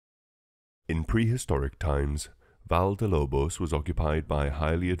In prehistoric times, Valdelobos was occupied by a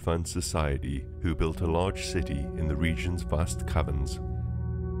highly advanced society who built a large city in the region's vast caverns.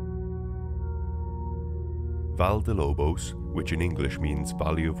 Valdelobos, which in English means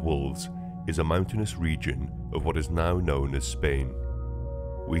Valley of Wolves, is a mountainous region of what is now known as Spain.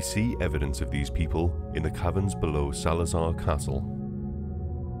 We see evidence of these people in the caverns below Salazar Castle.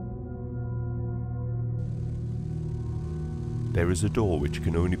 There is a door which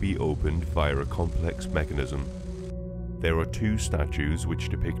can only be opened via a complex mechanism. There are two statues which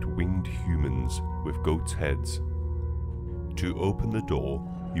depict winged humans with goats' heads. To open the door,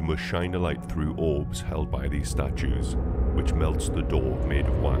 you must shine a light through orbs held by these statues, which melts the door made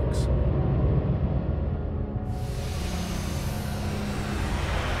of wax.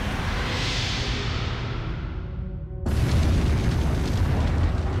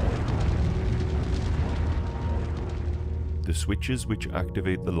 The switches which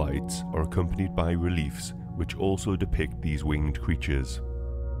activate the lights are accompanied by reliefs which also depict these winged creatures.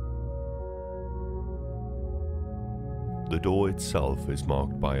 The door itself is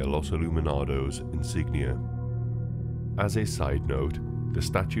marked by a Los Iluminados insignia. As a side note, the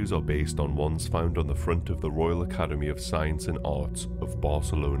statues are based on ones found on the front of the Royal Academy of Science and Arts of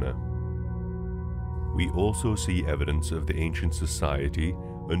Barcelona. We also see evidence of the ancient society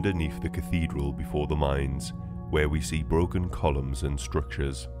underneath the cathedral before the mines, where we see broken columns and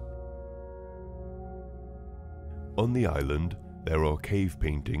structures. On the island, there are cave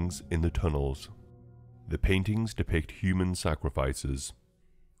paintings in the tunnels. The paintings depict human sacrifices.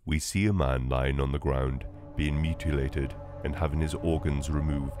 We see a man lying on the ground, being mutilated and having his organs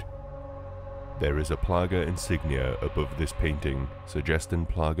removed. There is a Plaga insignia above this painting, suggesting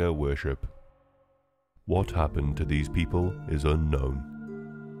Plaga worship. What happened to these people is unknown.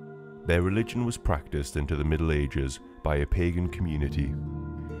 Their religion was practiced into the Middle Ages by a pagan community.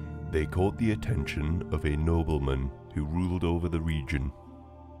 They caught the attention of a nobleman who ruled over the region.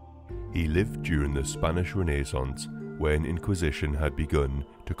 He lived during the Spanish Renaissance, when Inquisition had begun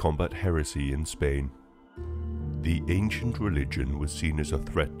to combat heresy in Spain. The ancient religion was seen as a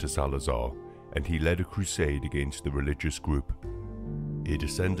threat to Salazar, and he led a crusade against the religious group. A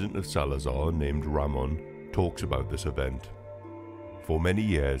descendant of Salazar named Ramon talks about this event. For many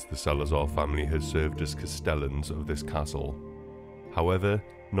years, the Salazar family has served as castellans of this castle. However,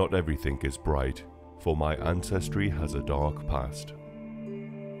 not everything is bright, for my ancestry has a dark past.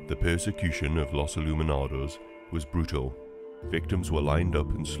 The persecution of Los Iluminados was brutal. Victims were lined up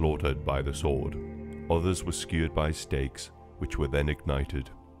and slaughtered by the sword. Others were skewered by stakes, which were then ignited.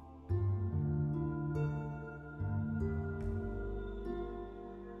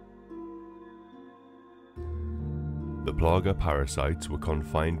 The Plaga parasites were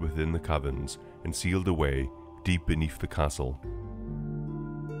confined within the caverns and sealed away deep beneath the castle.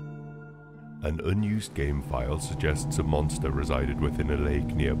 An unused game file suggests a monster resided within a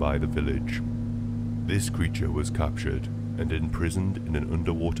lake nearby the village. This creature was captured and imprisoned in an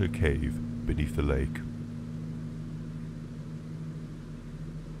underwater cave beneath the lake.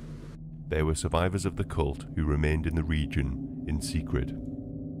 There were survivors of the cult who remained in the region in secret.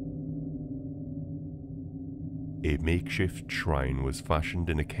 A makeshift shrine was fashioned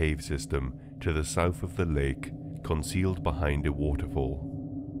in a cave system to the south of the lake, concealed behind a waterfall.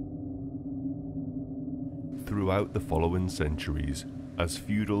 Throughout the following centuries, as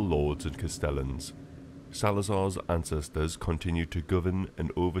feudal lords and castellans, Salazar's ancestors continued to govern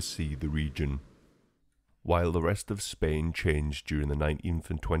and oversee the region. While the rest of Spain changed during the 19th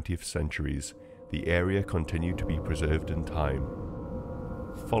and 20th centuries, the area continued to be preserved in time.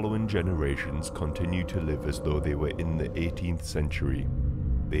 Following generations continued to live as though they were in the 18th century.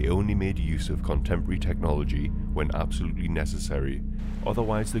 They only made use of contemporary technology when absolutely necessary,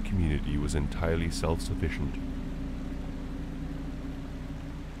 otherwise the community was entirely self-sufficient.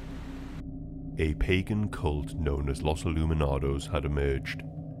 A pagan cult known as Los Iluminados had emerged.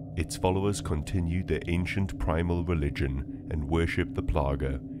 Its followers continued their ancient primal religion and worshipped the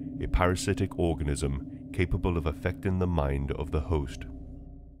Plaga, a parasitic organism capable of affecting the mind of the host.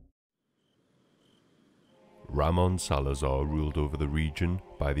 Ramon Salazar ruled over the region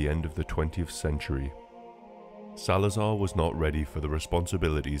by the end of the 20th century. Salazar was not ready for the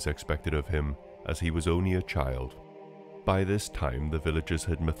responsibilities expected of him, as he was only a child. By this time, the villagers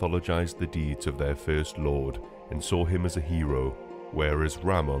had mythologized the deeds of their first lord and saw him as a hero, whereas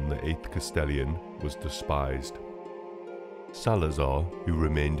Ramon, the 8th Castellan, was despised. Salazar, who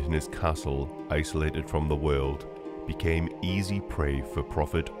remained in his castle, isolated from the world, became easy prey for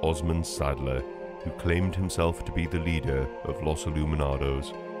Prophet Osman Sadler, who claimed himself to be the leader of Los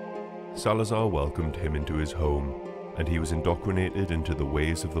Iluminados. Salazar welcomed him into his home, and he was indoctrinated into the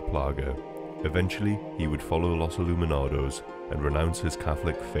ways of the Plaga, Eventually, he would follow Los Iluminados and renounce his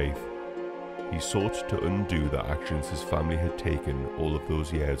Catholic faith. He sought to undo the actions his family had taken all of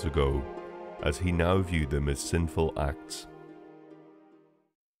those years ago, as he now viewed them as sinful acts.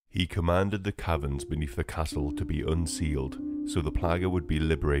 He commanded the caverns beneath the castle to be unsealed, so the Plaga would be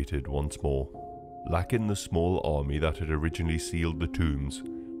liberated once more. Lacking the small army that had originally sealed the tombs,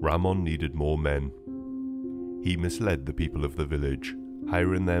 Ramon needed more men. He misled the people of the village,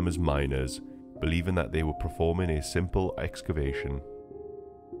 hiring them as miners, believing that they were performing a simple excavation.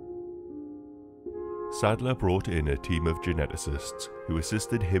 Sadler brought in a team of geneticists who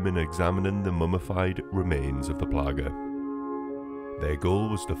assisted him in examining the mummified remains of the Plaga. Their goal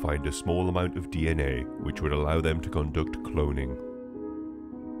was to find a small amount of DNA which would allow them to conduct cloning.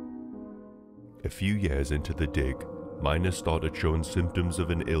 A few years into the dig, miners started showing symptoms of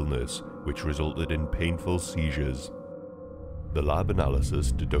an illness which resulted in painful seizures. The lab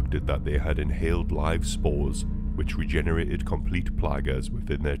analysis deducted that they had inhaled live spores which regenerated complete plagas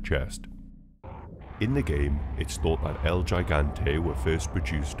within their chest. In the game, it's thought that El Gigante were first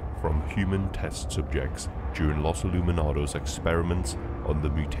produced from human test subjects during Los Iluminados' experiments on the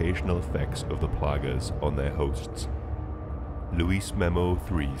mutational effects of the plagas on their hosts. Luis Memo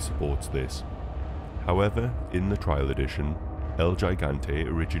 3 supports this. However, in the trial edition, El Gigante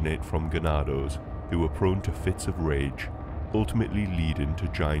originate from ganados who were prone to fits of rage, ultimately leading to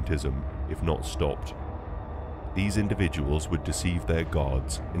giantism if not stopped. These individuals would deceive their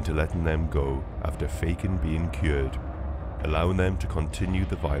gods into letting them go after faking being cured, allowing them to continue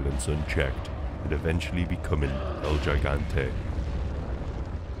the violence unchecked and eventually becoming El Gigante.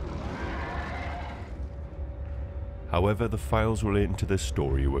 However, the files relating to this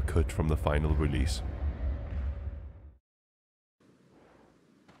story were cut from the final release.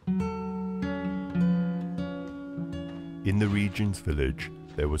 In the region's village,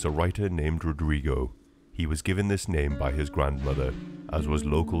 there was a writer named Rodrigo. He was given this name by his grandmother, as was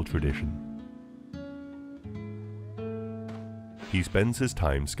local tradition. He spends his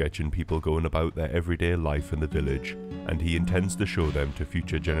time sketching people going about their everyday life in the village, and he intends to show them to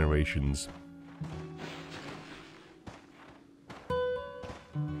future generations.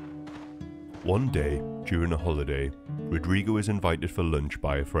 One day, during a holiday, Rodrigo is invited for lunch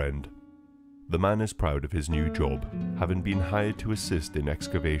by a friend. The man is proud of his new job, having been hired to assist in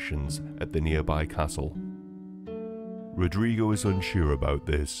excavations at the nearby castle. Rodrigo is unsure about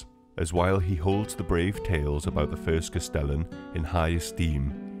this, as while he holds the brave tales about the first Castellan in high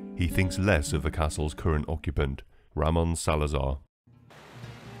esteem, he thinks less of the castle's current occupant, Ramon Salazar.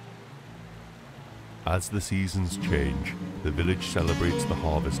 As the seasons change, the village celebrates the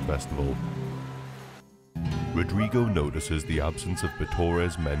Harvest Festival. Rodrigo notices the absence of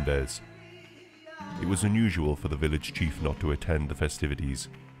Torres Mendez. It was unusual for the village chief not to attend the festivities.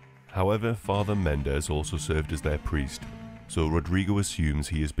 However, Father Mendez also served as their priest, so Rodrigo assumes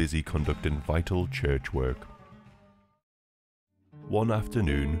he is busy conducting vital church work. One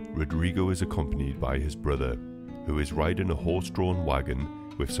afternoon, Rodrigo is accompanied by his brother, who is riding a horse-drawn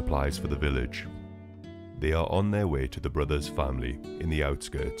wagon with supplies for the village. They are on their way to the brother's family in the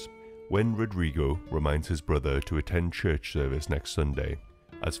outskirts, when Rodrigo reminds his brother to attend church service next Sunday,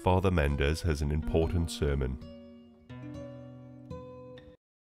 as Father Mendez has an important sermon.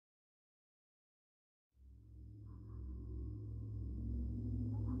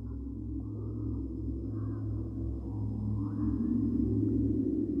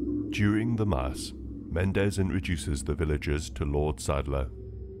 During the Mass, Mendez introduces the villagers to Lord Sadler.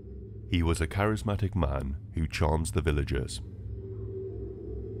 He was a charismatic man who charms the villagers.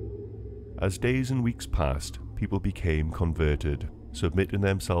 As days and weeks passed, people became converted, submitting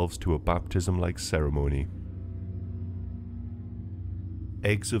themselves to a baptism-like ceremony.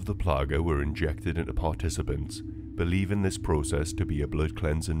 Eggs of the Plaga were injected into participants, believing this process to be a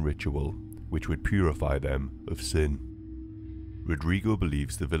blood-cleansing ritual, which would purify them of sin. Rodrigo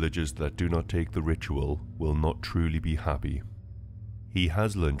believes the villagers that do not take the ritual will not truly be happy. He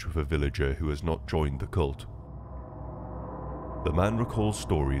has lunch with a villager who has not joined the cult. The man recalls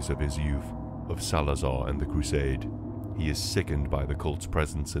stories of his youth, of Salazar and the Crusade. He is sickened by the cult's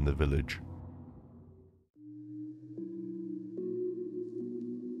presence in the village.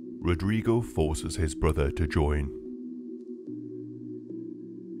 Rodrigo forces his brother to join.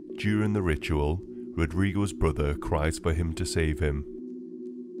 During the ritual, Rodrigo's brother cries for him to save him.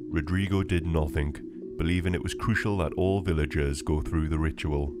 Rodrigo did nothing, believing it was crucial that all villagers go through the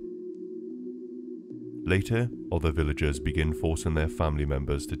ritual. Later, other villagers begin forcing their family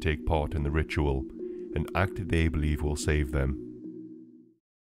members to take part in the ritual, an act they believe will save them.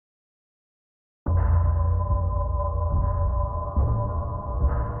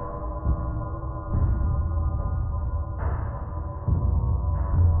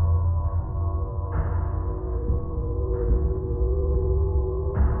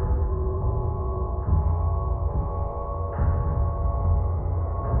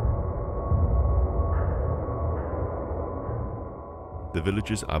 the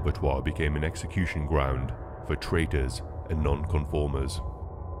village's abattoir became an execution ground for traitors and non-conformers.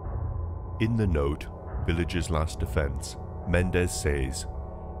 In the note, Village's Last Defense, Mendez says,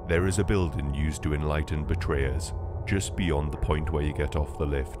 "There is a building used to enlighten betrayers, just beyond the point where you get off the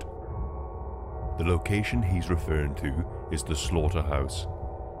lift." The location he's referring to is the Slaughterhouse.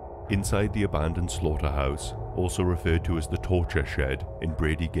 Inside the abandoned slaughterhouse, also referred to as the torture shed in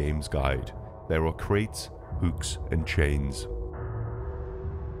Brady Games Guide, there are crates, hooks and chains.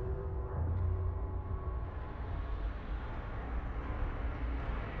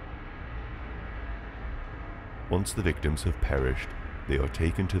 Once the victims have perished, they are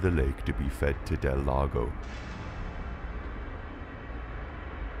taken to the lake to be fed to Del Lago.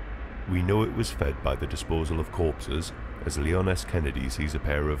 We know it was fed by the disposal of corpses, as Leon S. Kennedy sees a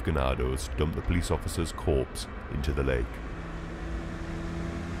pair of ganados dump the police officer's corpse into the lake.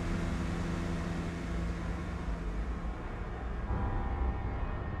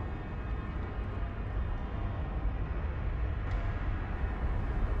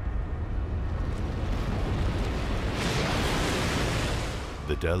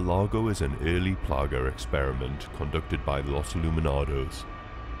 The Del Lago is an early plaga experiment conducted by Los Iluminados.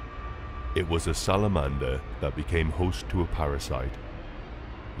 It was a salamander that became host to a parasite.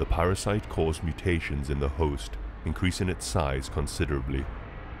 The parasite caused mutations in the host, increasing its size considerably.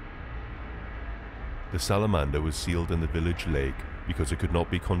 The salamander was sealed in the village lake because it could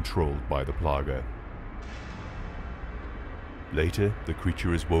not be controlled by the plaga. Later, the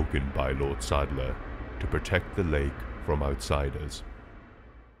creature is woken by Lord Sadler to protect the lake from outsiders.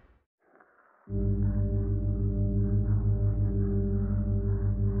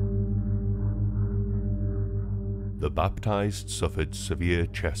 The baptized suffered severe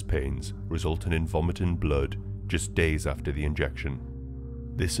chest pains, resulting in vomiting blood just days after the injection.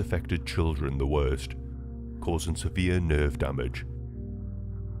 This affected children the worst, causing severe nerve damage,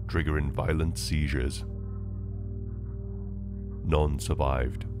 triggering violent seizures. None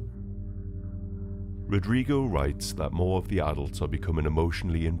survived. Rodrigo writes that more of the adults are becoming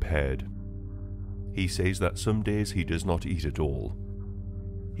emotionally impaired. He says that some days he does not eat at all.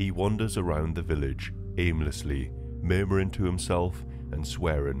 He wanders around the village aimlessly, murmuring to himself and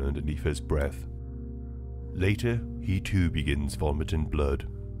swearing underneath his breath. Later, he too begins vomiting blood.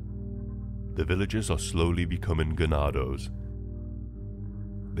 The villagers are slowly becoming ganados.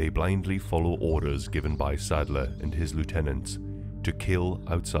 They blindly follow orders given by Sadler and his lieutenants to kill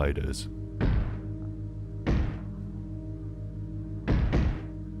outsiders.